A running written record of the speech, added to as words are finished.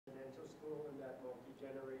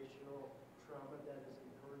trauma that is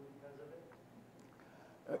incurred because of it?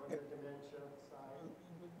 On the dementia side?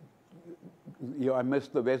 I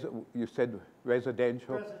missed you said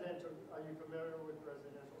residential? Residential, are you familiar with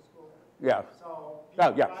residential school? Yeah. So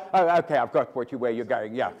Oh, yeah. Oh, okay, I've got where you're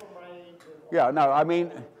going, yeah. Yeah, no, I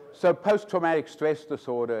mean, so post-traumatic stress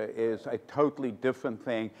disorder is a totally different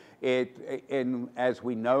thing. As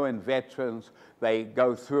we know in veterans, they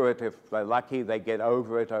go through it. If they're lucky, they get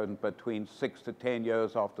over it in between 6 to 10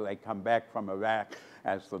 years after they come back from Iraq.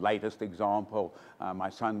 As the latest example, my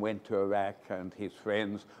son went to Iraq and his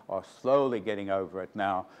friends are slowly getting over it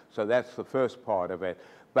now. So that's the first part of it.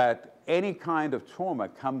 But any kind of trauma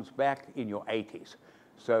comes back in your 80s.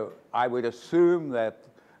 So I would assume that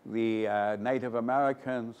the Native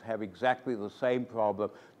Americans have exactly the same problem.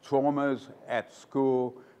 Traumas at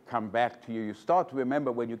school come back to you. You start to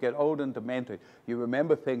remember when you get old and demented, you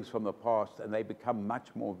remember things from the past and they become much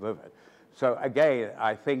more vivid. So again,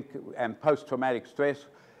 I think, and post-traumatic stress,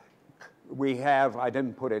 we have, I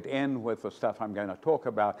didn't put it in with the stuff I'm going to talk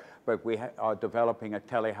about, but we are developing a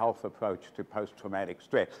telehealth approach to post-traumatic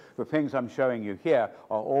stress. The things I'm showing you here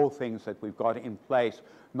are all things that we've got in place,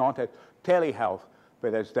 not at telehealth,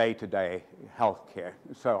 but as day-to-day healthcare.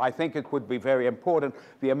 So I think it would be very important.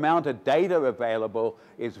 The amount of data available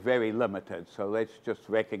is very limited, so let's just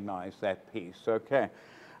recognize that piece, okay?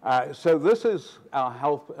 So this is our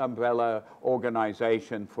health umbrella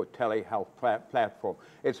organization for telehealth platform.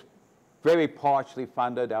 It's very partially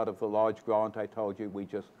funded out of the large grant I told you we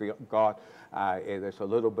just got. There's a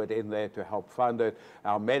little bit in there to help fund it.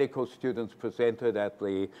 Our medical students presented at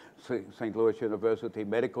the St. Louis University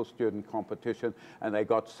Medical Student Competition, and they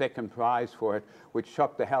got second prize for it, which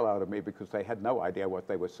shocked the hell out of me because they had no idea what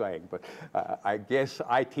they were saying. But I guess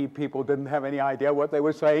IT people didn't have any idea what they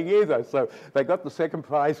were saying either. So they got the second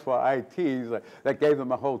prize for ITs. That gave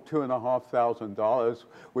them a whole $2,500,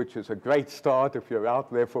 which is a great start if you're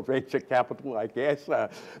out there for venture capital, I guess.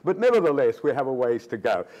 But nevertheless, we have a ways to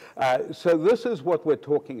go. So this is what we're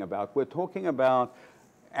talking about. We're talking about,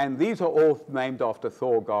 and these are all named after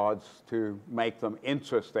Thor gods to make them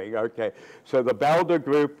interesting, okay? So the Balder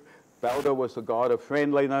group, Balder was the god of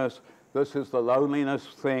friendliness. This is the loneliness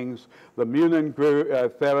things. The Munin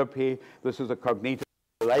group, therapy, this is a cognitive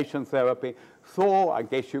relation therapy. Thor, I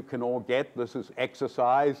guess you can all get, this is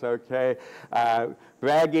exercise, okay?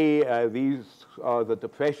 Bragi, these are the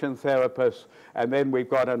depression therapists. And then we've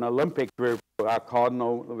got an Olympic group, our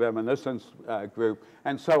cardinal reminiscence group,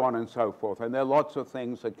 and so on and so forth. And there are lots of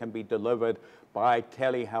things that can be delivered by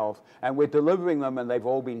telehealth. And we're delivering them, and they've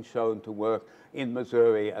all been shown to work in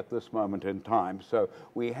Missouri at this moment in time. So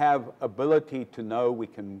we have ability to know we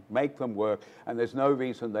can make them work, and there's no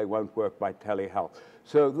reason they won't work by telehealth.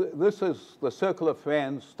 So this is the Circle of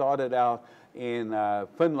Friends, started out in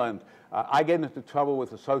Finland. I get into trouble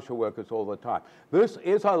with the social workers all the time. This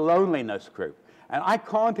is a loneliness group. And I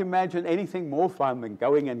can't imagine anything more fun than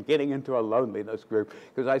going and getting into a loneliness group,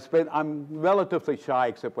 because I'm relatively shy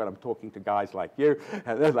except when I'm talking to guys like you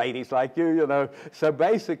and ladies like you know. So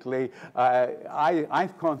basically, I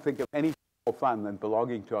can't think of anything more fun than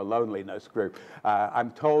belonging to a loneliness group. I'm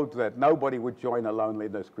told that nobody would join a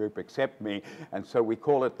loneliness group except me, and so we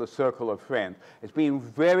call it the Circle of Friends. It's been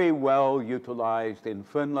very well utilized in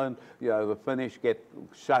Finland. You know, the Finnish get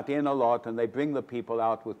shut in a lot, and they bring the people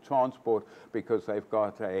out with transport because they've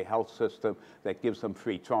got a health system that gives them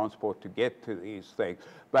free transport to get to these things.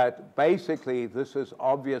 But basically, this is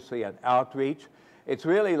obviously an outreach. It's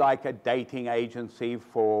really like a dating agency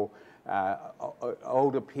for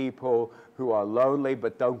older people who are lonely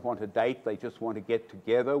but don't want to date. They just want to get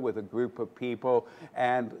together with a group of people.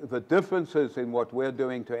 And the differences in what we're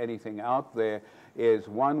doing to anything out there is,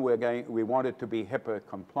 one, we want it to be HIPAA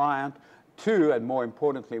compliant. Two, and more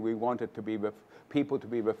importantly, we want it to be people to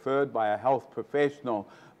be referred by a health professional,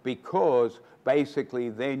 because basically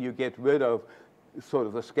then you get rid of sort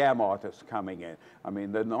of the scam artists coming in. I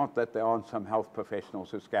mean, they're not that there aren't some health professionals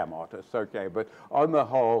who scam artists, okay, but on the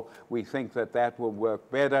whole, we think that that will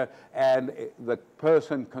work better, and the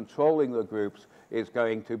person controlling the groups is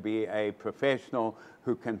going to be a professional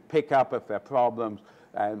who can pick up if there are problems.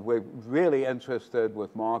 And we're really interested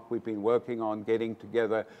with Mark. We've been working on getting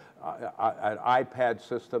together an iPad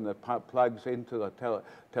system that plugs into the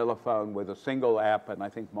telephone with a single app, and I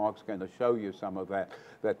think Mark's going to show you some of that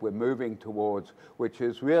we're moving towards, which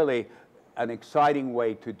is really an exciting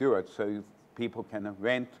way to do it. So people can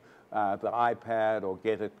rent the iPad or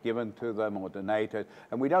get it given to them or donate it.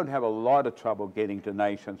 And we don't have a lot of trouble getting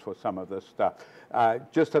donations for some of this stuff.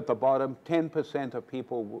 Just at the bottom, 10% of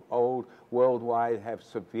people old worldwide have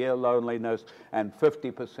severe loneliness, and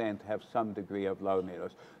 50% have some degree of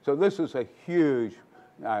loneliness. So this is a huge,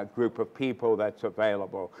 group of people that's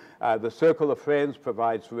available. The Circle of Friends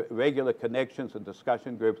provides regular connections and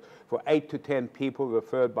discussion groups for 8 to 10 people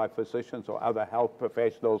referred by physicians or other health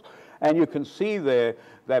professionals. And you can see there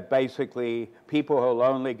that basically people who are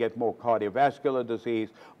lonely get more cardiovascular disease,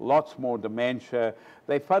 lots more dementia.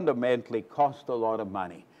 They fundamentally cost a lot of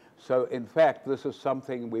money. So in fact, this is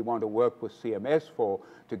something we want to work with CMS for,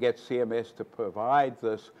 to get CMS to provide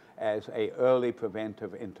this as an early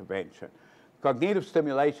preventive intervention. Cognitive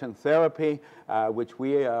stimulation therapy, which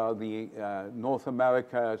we are the North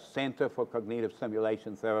America Center for Cognitive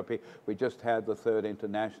Stimulation Therapy. We just had the 3rd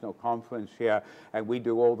International Conference here, and we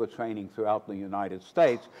do all the training throughout the United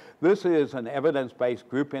States. This is an evidence-based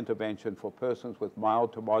group intervention for persons with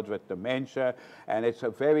mild to moderate dementia, and it's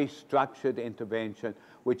a very structured intervention,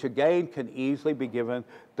 which again can easily be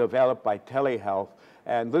developed by telehealth.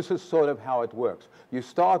 And this is sort of how it works. You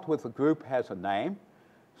start with the group has a name,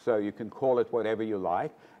 so you can call it whatever you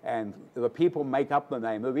like, and the people make up the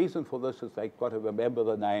name. The reason for this is they've got to remember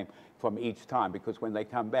the name from each time, because when they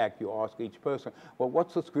come back, you ask each person, well,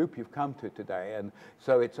 what's this group you've come to today? And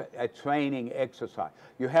so it's a training exercise.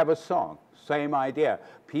 You have a song, same idea.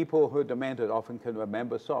 People who are demented often can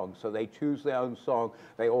remember songs, so they choose their own song.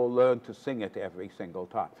 They all learn to sing it every single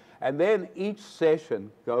time. And then each session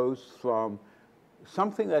goes from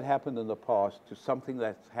something that happened in the past to something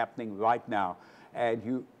that's happening right now.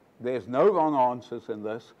 And there's no wrong answers in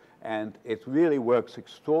this, and it really works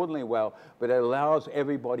extraordinarily well, but it allows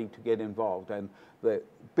everybody to get involved. And the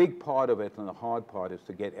big part of it and the hard part is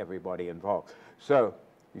to get everybody involved. So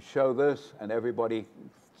you show this, and everybody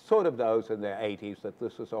sort of knows in their 80s that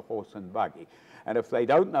this is a horse and buggy. And if they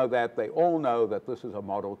don't know that, they all know that this is a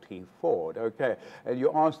Model T Ford, okay? And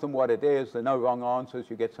you ask them what it is, there are no wrong answers.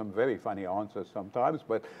 You get some very funny answers sometimes,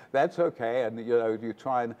 but that's okay. And you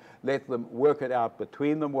try and let them work it out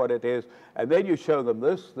between them what it is. And then you show them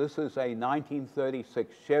this. This is a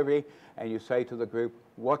 1936 Chevy, and you say to the group,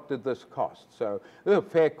 what did this cost? So this is a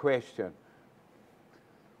fair question.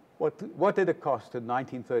 What did it cost in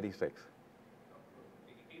 1936?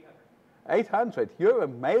 800. You're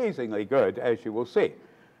amazingly good, as you will see.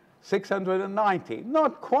 690.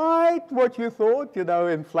 Not quite what you thought.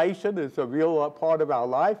 Inflation is a real part of our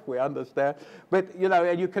life. We understand. But,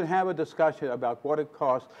 and you can have a discussion about what it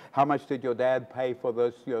costs. How much did your dad pay for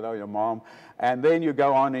this, your mom? And then you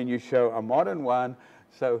go on and you show a modern one.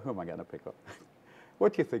 So who am I going to pick up?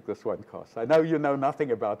 What do you think this one costs? I know you know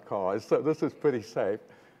nothing about cars, so this is pretty safe.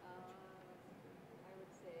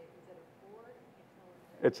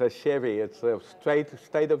 It's a Chevy. It's a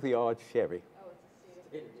state-of-the-art Chevy. Oh,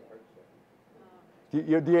 it's a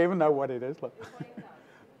state-of-the-art. Do you even know what it is?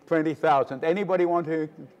 20,000. Anybody want to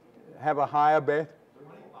have a higher bet?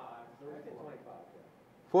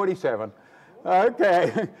 47.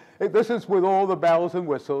 Okay. This is with all the bells and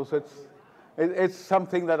whistles. It's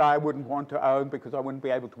something that I wouldn't want to own because I wouldn't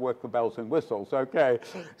be able to work the bells and whistles. Okay.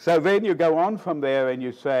 So then you go on from there and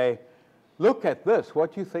you say, look at this.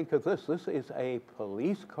 What do you think of this? This is a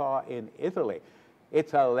police car in Italy.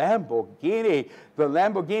 It's a Lamborghini. The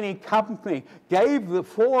Lamborghini company gave the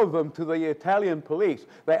 4 of them to the Italian police.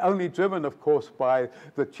 They're only driven, of course, by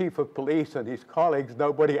the chief of police and his colleagues.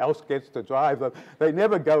 Nobody else gets to drive them. They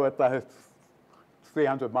never go at the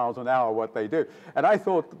 300 miles an hour, what they do. And I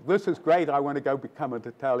thought, this is great. I want to go become an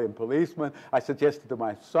Italian policeman. I suggested to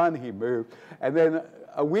my son. He moved. And then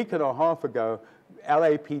a week and a half ago,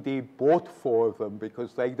 LAPD bought 4 of them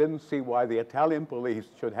because they didn't see why the Italian police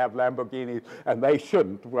should have Lamborghinis and they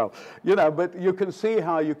shouldn't. Well, but you can see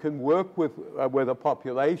how you can work with a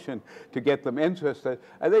population to get them interested.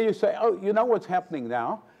 And then you say, oh, you know what's happening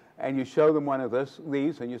now? And you show them one of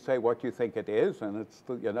these, and you say, what do you think it is? And it's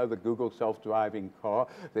the Google self-driving car.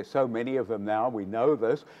 There's so many of them now. We know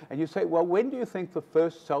this. And you say, well, when do you think the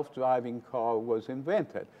first self-driving car was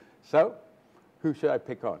invented? So who should I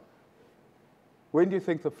pick on? When do you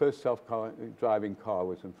think the first self-driving car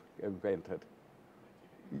was invented?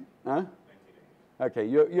 Huh? Okay,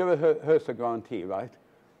 you're a Hersa grantee, right?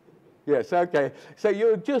 Yes, okay. So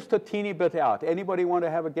you're just a teeny bit out. Anybody want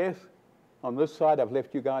to have a guess? On this side, I've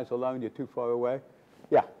left you guys alone. You're too far away.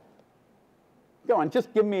 Yeah. Go on,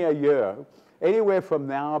 just give me a year. Anywhere from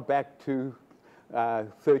now back to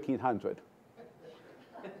 1300.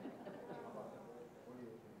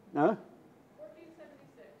 Huh?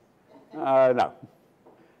 No.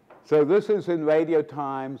 So this is in Radio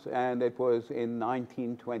Times, and it was in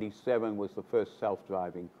 1927 was the first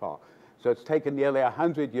self-driving car. So it's taken nearly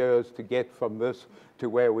 100 years to get from this to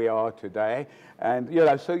where we are today. And,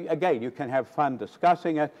 so again, you can have fun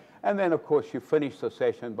discussing it. And then, of course, you finish the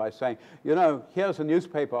session by saying, you know, here's a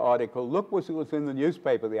newspaper article. Look what was in the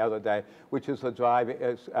newspaper the other day, which is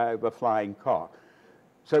the flying car.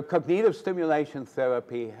 So cognitive stimulation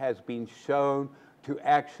therapy has been shown to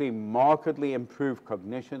actually markedly improve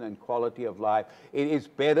cognition and quality of life. It is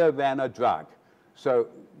better than a drug. So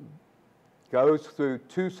goes through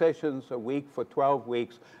 2 sessions a week for 12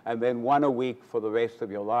 weeks, and then 1 a week for the rest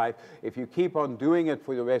of your life. If you keep on doing it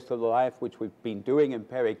for the rest of the life, which we've been doing in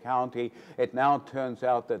Perry County, it now turns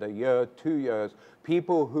out that a year, 2 years,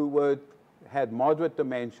 people who had moderate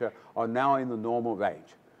dementia are now in the normal range.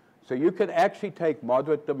 So you can actually take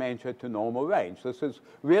moderate dementia to normal range. This is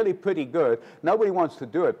really pretty good. Nobody wants to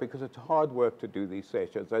do it because it's hard work to do these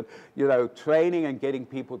sessions. And, you know, training and getting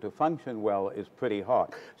people to function well is pretty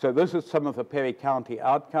hard. So this is some of the Perry County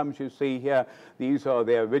outcomes you see here. These are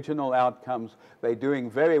their original outcomes. They're doing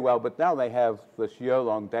very well, but now they have this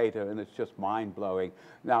year-long data, and it's just mind-blowing.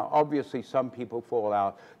 Now, obviously, some people fall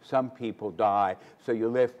out, some people die, so you're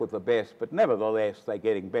left with the best, but nevertheless, they're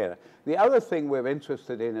getting better. The other thing we're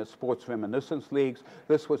interested in is sports reminiscence leagues.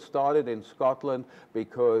 This was started in Scotland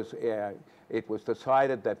because it was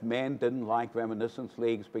decided that men didn't like reminiscence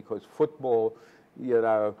leagues because football, you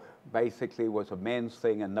know, basically was a men's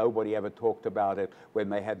thing, and nobody ever talked about it when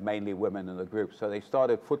they had mainly women in the group. So they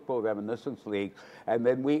started football reminiscence league, and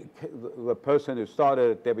then the person who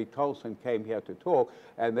started it, Debbie Tolson, came here to talk,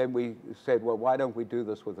 and then we said, well, why don't we do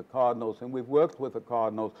this with the Cardinals? And we've worked with the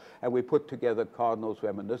Cardinals, and we put together Cardinals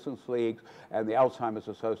reminiscence leagues, and the Alzheimer's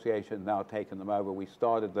Association now taken them over. We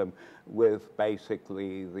started them with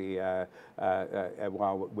basically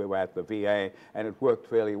while we were at the VA, and it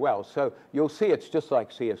worked really well. So you'll see it's just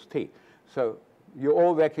like CST. So you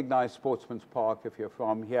all recognize Sportsman's Park if you're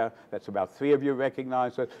from here. That's about 3 of you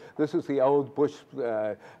recognize it. This is the old Bush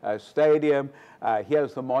Stadium.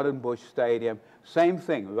 Here's the modern Bush Stadium. Same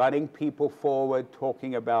thing, running people forward,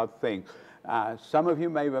 talking about things. Some of you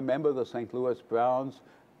may remember the St. Louis Browns.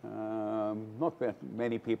 Not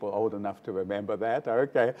many people old enough to remember that,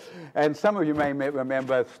 okay. And some of you may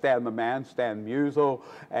remember Stan the Man, Stan Musial,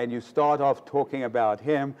 and you start off talking about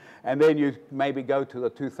him, and then you maybe go to the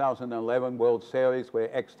 2011 World Series where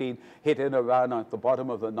Eckstein hit in a run at the bottom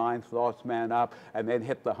of the 9th, last man up, and then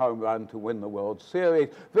hit the home run to win the World Series.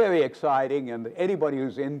 Very exciting, and anybody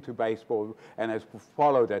who's into baseball and has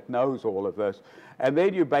followed it knows all of this. And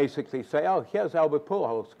then you basically say, oh, here's Albert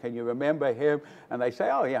Pujols. Can you remember him? And they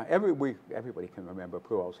say, oh, yeah, everybody can remember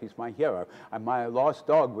Pujols. He's my hero. And my last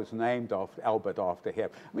dog was named Albert after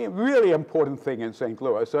him. I mean, really important thing in St.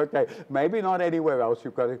 Louis. Okay, maybe not anywhere else.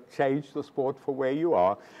 You've got to change the sport for where you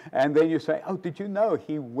are. And then you say, oh, did you know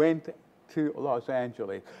he went to Los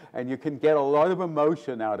Angeles? And you can get a lot of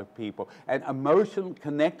emotion out of people. And emotion,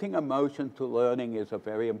 connecting emotion to learning is a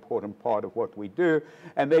very important part of what we do.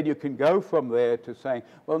 And then you can go from there to saying,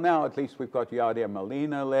 well, now at least we've got Yadier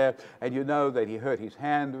Molina there, and you know that he hurt his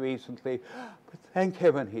hand recently, but thank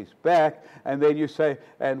heaven he's back. And then you say,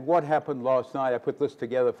 and what happened last night? I put this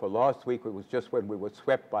together for last week. It was just when we were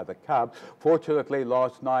swept by the Cubs. Fortunately,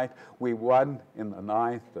 last night we won in the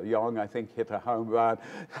 9th. De Jong, I think, hit a home run.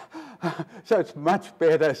 So it's much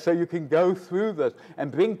better. So you can go through this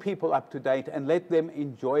and bring people up to date and let them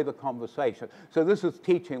enjoy the conversation. So this is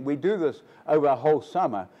teaching. We do this over a whole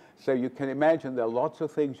summer. So you can imagine there are lots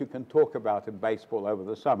of things you can talk about in baseball over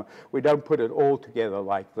the summer. We don't put it all together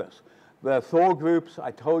like this. The Thor groups,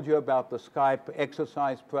 I told you about the Skype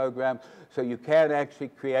exercise program. So you can actually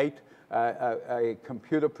create a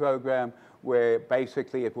computer program where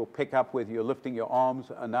basically it will pick up with you lifting your arms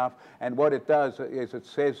enough. And what it does is it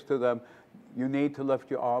says to them, you need to lift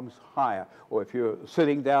your arms higher. Or if you're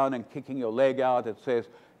sitting down and kicking your leg out, it says,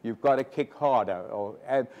 you've got to kick harder.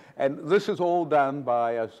 And this is all done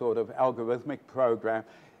by a sort of algorithmic program.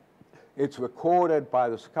 It's recorded by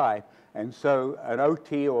the Skype. And so an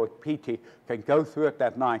OT or PT can go through it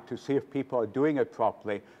that night to see if people are doing it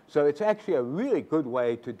properly. So it's actually a really good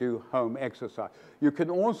way to do home exercise. You can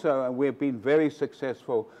also, and we've been very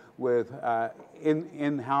successful with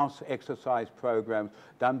in-house exercise programs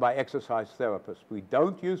done by exercise therapists. We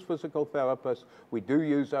don't use physical therapists. We do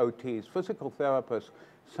use OTs. Physical therapists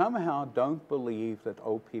somehow don't believe that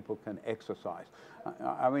old people can exercise.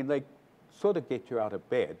 I mean, they sort of get you out of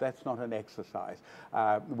bed. That's not an exercise.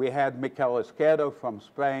 We had Mikel Izquierdo from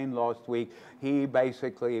Spain last week. He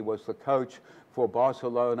basically was the coach for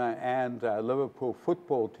Barcelona and Liverpool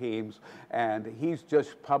football teams, and he's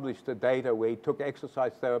just published the data where he took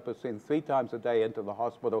exercise therapists in 3 times a day into the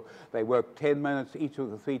hospital. They worked 10 minutes each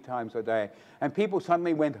of the 3 times a day, and people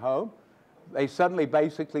suddenly went home. They suddenly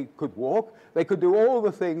basically could walk. They could do all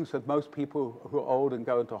the things that most people who are old and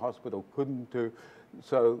go into hospital couldn't do.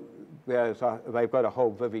 So they've got a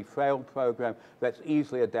whole Vivi-Frail program that's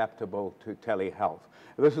easily adaptable to telehealth.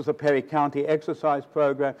 This is a Perry County exercise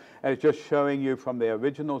program, and it's just showing you from the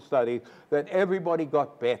original study that everybody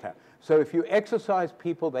got better. So if you exercise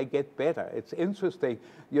people, they get better. It's interesting.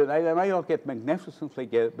 They may not get magnificently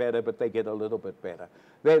better, but they get a little bit better.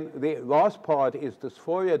 Then the last part is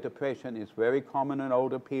dysphoria. Depression is very common in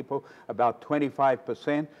older people, about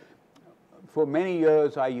 25%. For many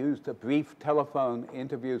years, I used brief telephone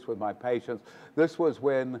interviews with my patients. This was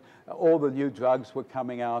when all the new drugs were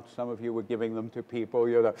coming out. Some of you were giving them to people,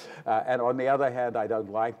 and on the other hand, I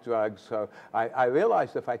don't like drugs. So I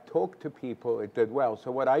realized if I talked to people, it did well.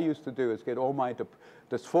 So what I used to do is get all my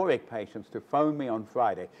dysphoric patients to phone me on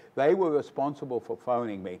Friday. They were responsible for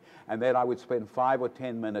phoning me, and then I would spend 5 or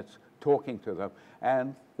 10 minutes talking to them,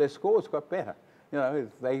 and their scores got better.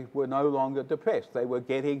 They were no longer depressed. They were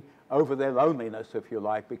getting over their loneliness, if you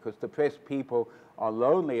like, because depressed people are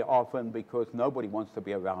lonely often because nobody wants to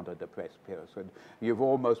be around a depressed person. You've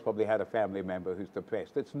almost probably had a family member who's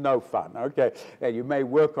depressed. It's no fun, okay? And you may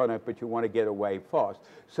work on it, but you want to get away fast.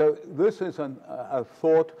 So this is a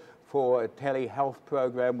thought for a telehealth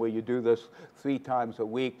program where you do this 3 times a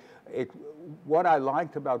week. What I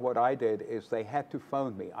liked about what I did is they had to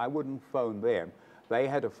phone me. I wouldn't phone them. They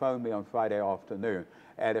had to phone me on Friday afternoon.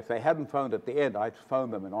 And if they hadn't phoned at the end, I'd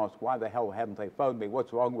phone them and ask, why the hell hadn't they phoned me?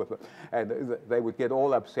 What's wrong with them? And they would get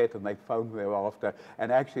all upset, and they'd phone thereafter.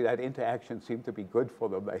 And actually, that interaction seemed to be good for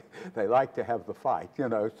them. They like to have the fight,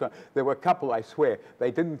 So there were a couple, I swear,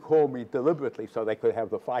 they didn't call me deliberately so they could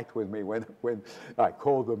have the fight with me when I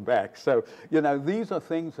called them back. So, these are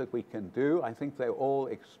things that we can do. I think they're all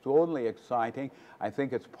extraordinarily exciting. I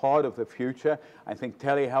think it's part of the future. I think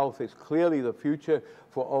telehealth is clearly the future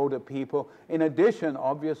for older people. In addition,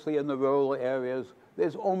 obviously, in the rural areas,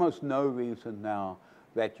 there's almost no reason now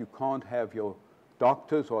that you can't have your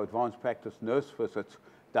doctors or advanced practice nurse visits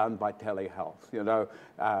done by telehealth.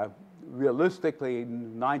 Realistically,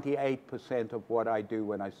 98% of what I do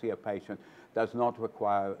when I see a patient does not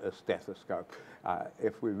require a stethoscope.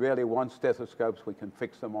 If we really want stethoscopes, we can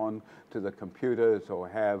fix them on to the computers or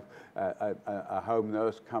have a home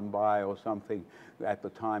nurse come by or something at the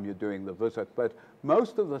time you're doing the visit. But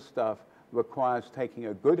most of the stuff requires taking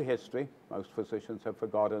a good history. Most physicians have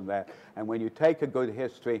forgotten that. And when you take a good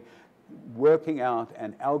history, working out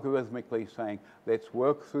and algorithmically saying, let's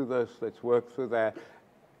work through this, let's work through that,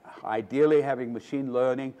 ideally having machine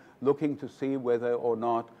learning, looking to see whether or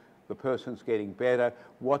not the person's getting better,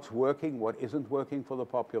 what's working, what isn't working for the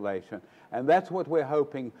population. And that's what we're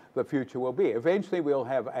hoping the future will be. Eventually we'll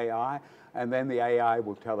have AI, and then the AI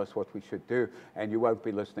will tell us what we should do, and you won't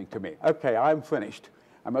be listening to me. Okay, I'm finished.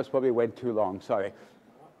 I most probably went too long, sorry.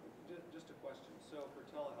 Just a question. So for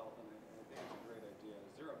telehealth, and I think it's a great idea,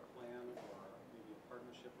 is there a plan or maybe a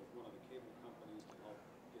partnership with one of the cable companies to help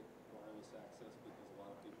get wireless access? Because a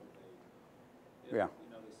lot of people,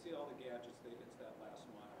 they see all the gadgets, it's that last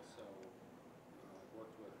mile. So, I've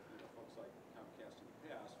worked with folks like Comcast in the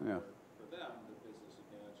past, where for them, the business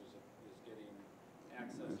advantage is getting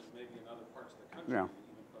access maybe in other parts of the country. Yeah.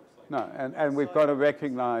 No, and we've got to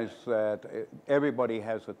recognize that everybody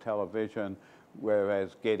has a television,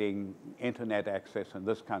 whereas getting internet access in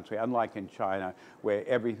this country, unlike in China, where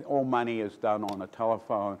all money is done on a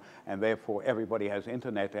telephone, and therefore everybody has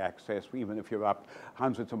internet access, even if you're up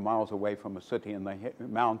hundreds of miles away from a city in the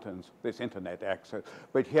mountains, there's internet access.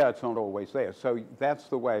 But here it's not always there. So that's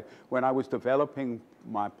the way. When I was developing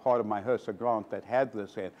part of my HRSA grant that had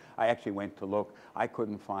this in, I actually went to look. I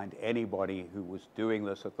couldn't find anybody who was doing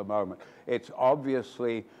this at the moment. It's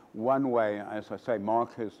obviously one way. As I say,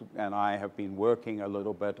 Mark and I have been working a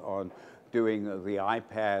little bit on doing the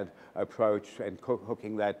iPad approach and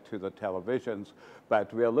hooking that to the televisions.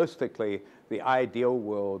 But realistically, the ideal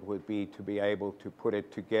world would be to be able to put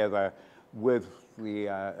it together with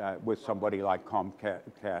somebody like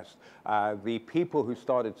Comcast. The people who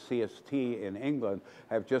started CST in England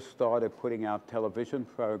have just started putting out television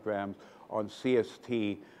programs on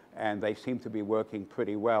CST, and they seem to be working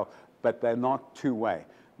pretty well, but they're not two-way.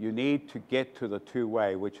 You need to get to the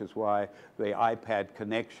two-way, which is why the iPad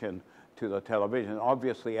connection to the television.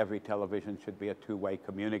 Obviously, every television should be a two-way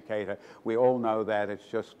communicator. We all know that. It's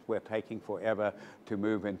just we're taking forever to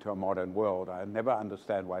move into a modern world. I never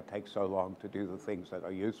understand why it takes so long to do the things that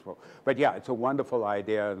are useful. But yeah, it's a wonderful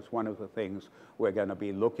idea, and it's one of the things we're going to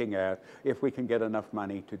be looking at if we can get enough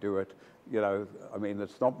money to do it. I mean,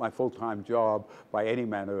 it's not my full-time job by any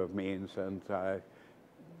manner of means, and